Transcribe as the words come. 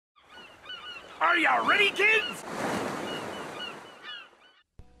Are you ready, kids?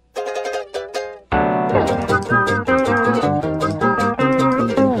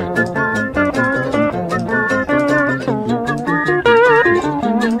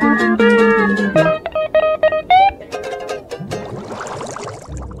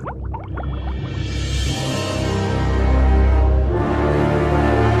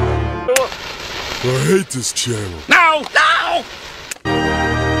 I hate this channel. No! No!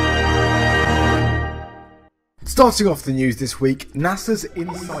 Starting off the news this week, NASA's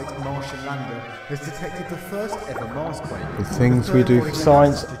InSight Martian lander has detected the first ever Mars quake. The things we do for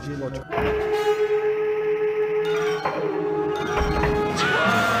science.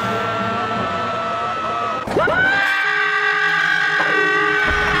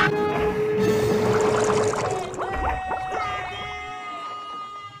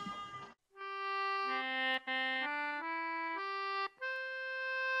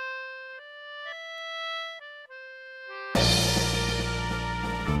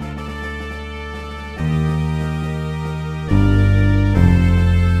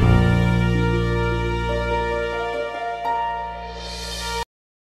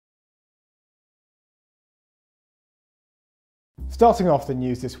 Starting off the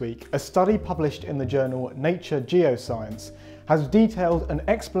news this week, a study published in the journal Nature Geoscience has detailed an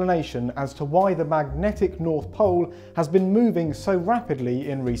explanation as to why the magnetic North Pole has been moving so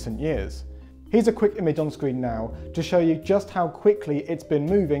rapidly in recent years. Here's a quick image on screen now to show you just how quickly it's been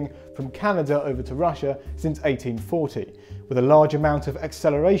moving from Canada over to Russia since 1840, with a large amount of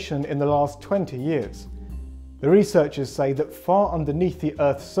acceleration in the last 20 years. The researchers say that far underneath the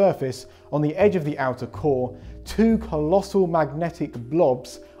Earth's surface, on the edge of the outer core, two colossal magnetic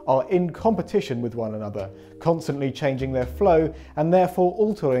blobs are in competition with one another, constantly changing their flow and therefore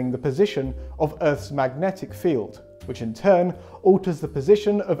altering the position of Earth's magnetic field, which in turn alters the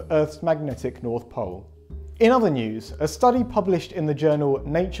position of Earth's magnetic North Pole. In other news, a study published in the journal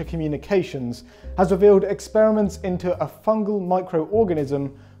Nature Communications has revealed experiments into a fungal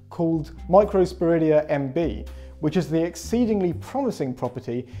microorganism called Microsporidia MB, which has the exceedingly promising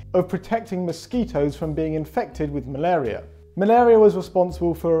property of protecting mosquitoes from being infected with malaria. Malaria was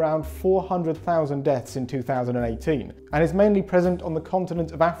responsible for around 400,000 deaths in 2018 and is mainly present on the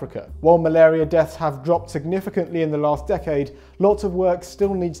continent of Africa. While malaria deaths have dropped significantly in the last decade, lots of work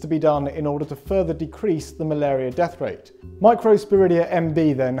still needs to be done in order to further decrease the malaria death rate. Microsporidia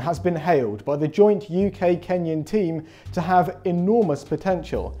MB then has been hailed by the joint UK-Kenyan team to have enormous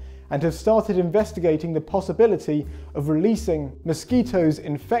potential and have started investigating the possibility of releasing mosquitoes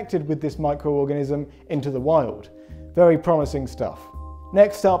infected with this microorganism into the wild. Very promising stuff.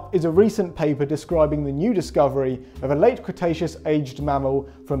 Next up is a recent paper describing the new discovery of a late Cretaceous aged mammal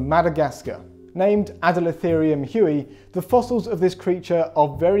from Madagascar. Named Adelatherium huey, the fossils of this creature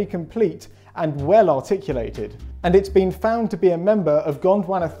are very complete and well articulated, and it's been found to be a member of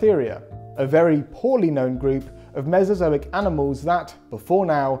Gondwanatheria, a very poorly known group of Mesozoic animals that, before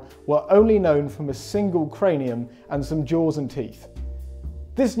now, were only known from a single cranium and some jaws and teeth.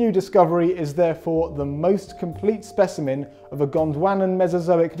 This new discovery is therefore the most complete specimen of a Gondwanan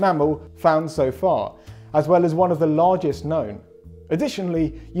Mesozoic mammal found so far, as well as one of the largest known.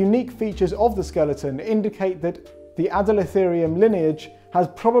 Additionally, unique features of the skeleton indicate that the Adelatherium lineage has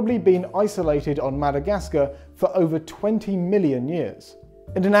probably been isolated on Madagascar for over 20 million years.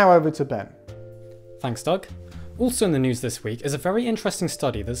 And now over to Ben. Thanks, Doug. Also in the news this week is a very interesting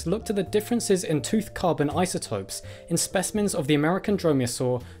study that's looked at the differences in tooth carbon isotopes in specimens of the American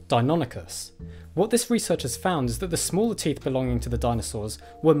dromaeosaur Deinonychus. What this research has found is that the smaller teeth belonging to the dinosaurs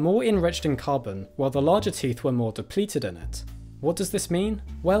were more enriched in carbon, while the larger teeth were more depleted in it. What does this mean?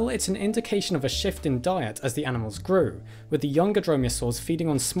 Well, it's an indication of a shift in diet as the animals grew, with the younger dromaeosaurs feeding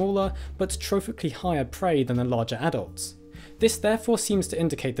on smaller but trophically higher prey than the larger adults. This therefore seems to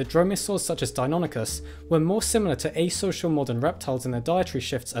indicate that dromaeosaurs such as Deinonychus were more similar to asocial modern reptiles in their dietary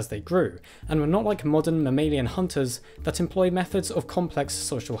shifts as they grew, and were not like modern mammalian hunters that employ methods of complex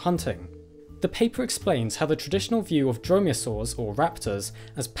social hunting. The paper explains how the traditional view of dromaeosaurs, or raptors,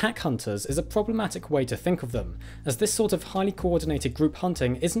 as pack hunters is a problematic way to think of them, as this sort of highly coordinated group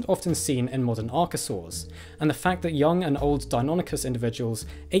hunting isn't often seen in modern archosaurs, and the fact that young and old Deinonychus individuals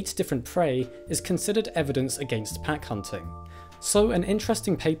ate different prey is considered evidence against pack hunting. So an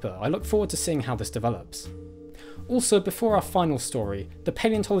interesting paper, I look forward to seeing how this develops. Also, before our final story, the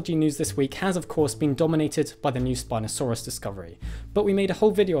paleontology news this week has of course been dominated by the new Spinosaurus discovery, but we made a whole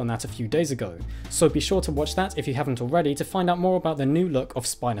video on that a few days ago, so be sure to watch that if you haven't already to find out more about the new look of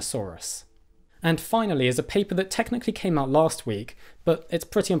Spinosaurus. And finally is a paper that technically came out last week, but it's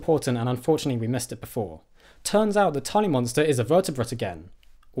pretty important and unfortunately we missed it before. Turns out the Tully Monster is a vertebrate again.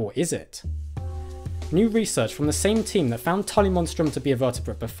 Or is it? New research from the same team that found Tully Monster to be a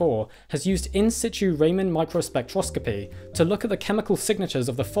vertebrate before has used in situ Raman microspectroscopy to look at the chemical signatures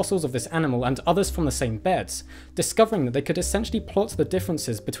of the fossils of this animal and others from the same beds, discovering that they could essentially plot the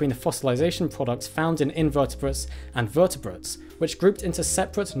differences between the fossilization products found in invertebrates and vertebrates, which grouped into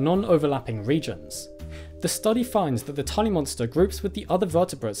separate, non-overlapping regions. The study finds that the Tully Monster groups with the other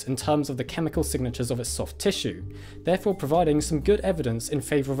vertebrates in terms of the chemical signatures of its soft tissue, therefore providing some good evidence in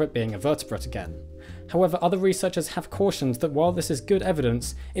favour of it being a vertebrate again. However, other researchers have cautioned that while this is good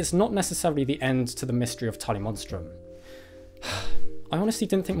evidence, it's not necessarily the end to the mystery of Tully Monstrum. I honestly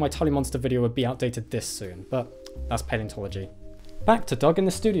didn't think my Tully Monster video would be outdated this soon, but that's paleontology. Back to Doug in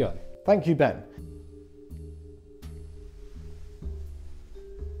the studio. Thank you, Ben.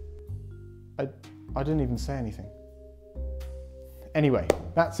 I didn't even say anything. Anyway,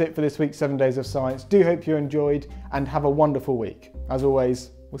 that's it for this week's 7 Days of Science. Do hope you enjoyed and have a wonderful week. As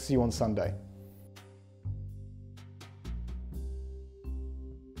always, we'll see you on Sunday.